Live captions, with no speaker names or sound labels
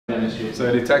So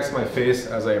it detects my face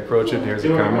as I approach it. Here's the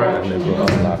camera, and it will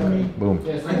unlock. Boom.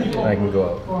 I can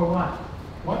go out. For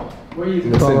what?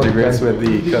 This integrates with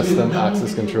the custom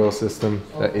access control system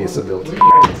that Asa built.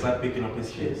 It's not picking up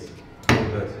his face.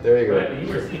 There you go.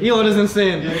 Yo, this is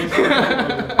insane.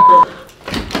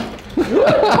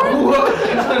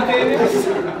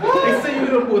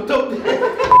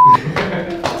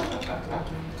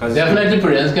 Definitely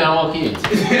parents can walk in.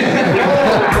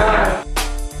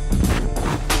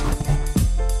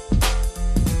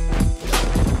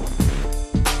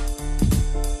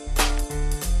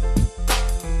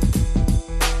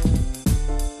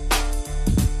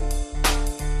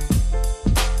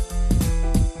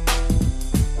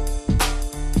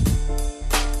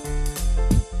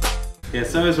 Yeah,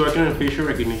 so I was working on a facial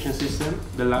recognition system.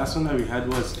 The last one that we had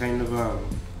was kind of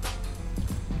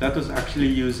that was actually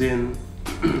using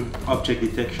object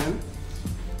detection,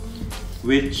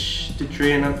 which to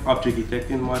train an object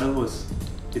detecting model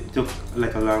it took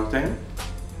like a long time.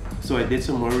 So I did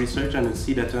some more research and I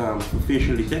see that for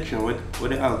facial detection, what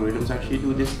the algorithms actually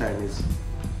do this time is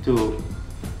to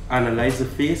analyze the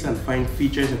face and find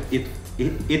features that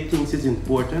it thinks is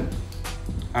important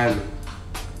and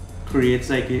creates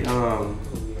like a,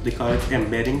 they call it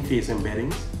embedding, face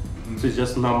embeddings. So it's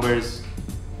just numbers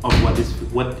of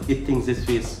what it thinks this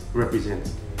face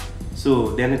represents.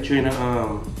 So then it train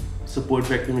a support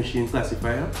vector machine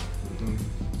classifier.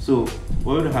 So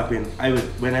what would happen?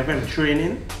 Whenever I'm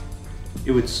training,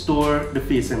 it would store the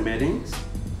face embeddings.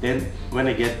 Then when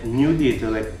I get new data,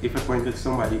 like if I point at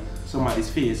somebody's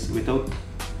face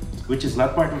which is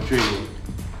not part of training,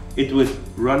 it would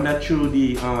run that through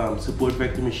the support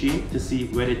vector machine to see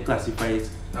whether it classifies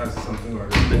as something or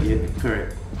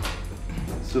correct.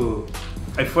 So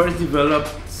I first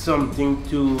developed something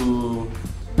to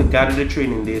gather the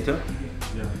training data.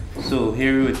 Yeah. So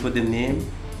here we would put the name,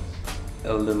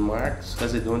 Eldon Marks,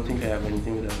 because I don't think I have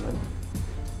anything with Eldon.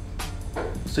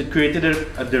 So it created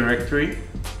a directory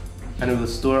and it will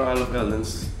store all of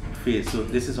Eldon's face. So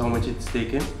this is how much it's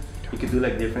taken. You can do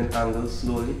like different angles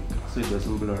slowly so it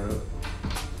doesn't blur out.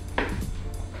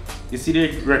 You see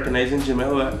the recognizing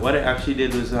Jamel, what I actually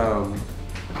did was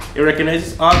it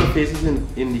recognizes all the faces in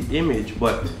the image,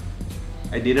 but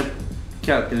I did a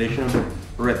calculation of the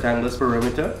rectangle's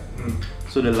perimeter.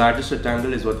 So the largest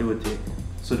rectangle is what it would take.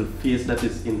 So the face that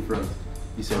is in front,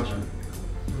 essentially.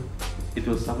 It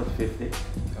will stop at 50.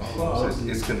 So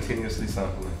it's continuously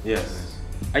sampling. Yes.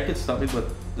 I could stop it, but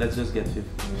let's just get 50.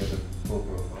 Full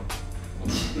profile.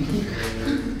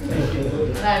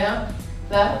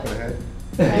 Go ahead.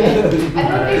 I don't think it's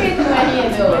many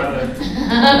of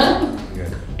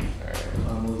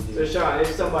those. So Sean, if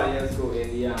somebody else go in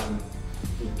the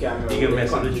camera, You can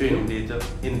mess with the training data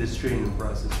in this training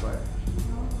process part.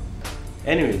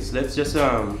 Anyways, let's just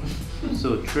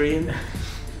so train.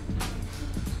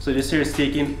 So this here is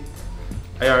taking.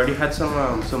 I already had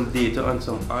some data on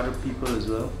some other people as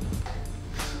well.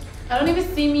 I don't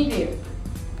even see me there.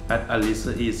 At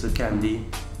Alyssa, Asa, Candy,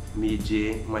 me,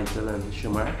 Jay, Michael, and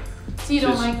Shamar. So you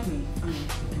don't like me.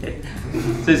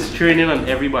 So it's training on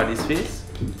everybody's face.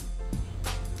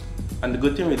 And the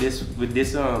good thing with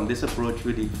this approach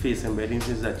with the face embeddings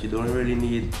is that you don't really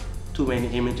need too many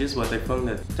images, but I found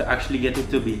that to actually get it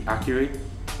to be accurate,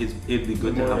 it'd be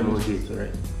good to have more data,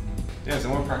 right? Yeah, it's a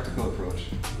more practical approach.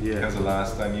 Yeah. Because the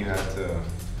last time you had to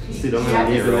sit on the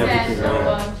ear and everything.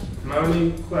 Right? My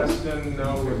only question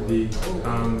now would be,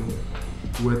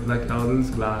 with like Eldon's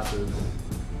glasses,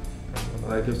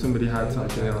 like if somebody had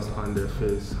something else on their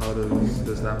face, how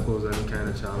does that pose any kind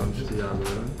of challenge to the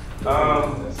algorithm?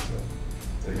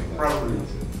 Probably.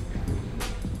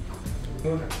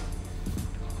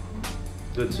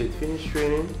 Good, so it finished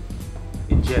training,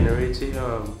 it generates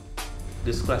a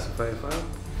this classifier file.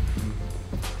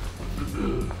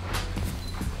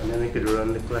 And then we could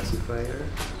run the classifier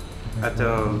at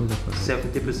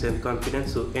 70%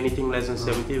 confidence, so anything less than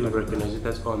 70 will recognize it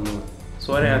as unknown.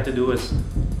 So what I had to do was,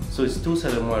 so it's two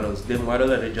set of models. The model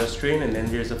that I just trained, and then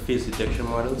there's a face detection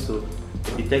model. So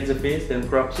it detects the face, then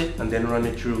crops it, and then run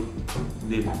it through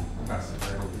the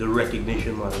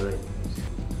recognition model, right?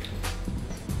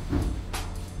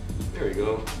 There we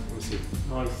go. Let me see.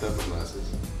 Nice. Type of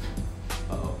glasses.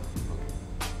 Oh.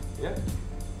 Okay. Yeah.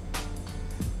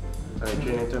 I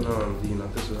trained it on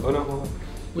VNOT as well. Oh no, hold on.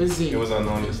 Where's Zane? It was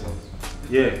unknown just now.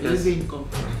 Yeah. Where's Zane come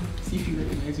from? See if you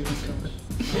recognize him as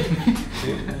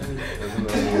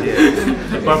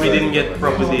Yeah. I probably didn't get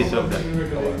proper data of that.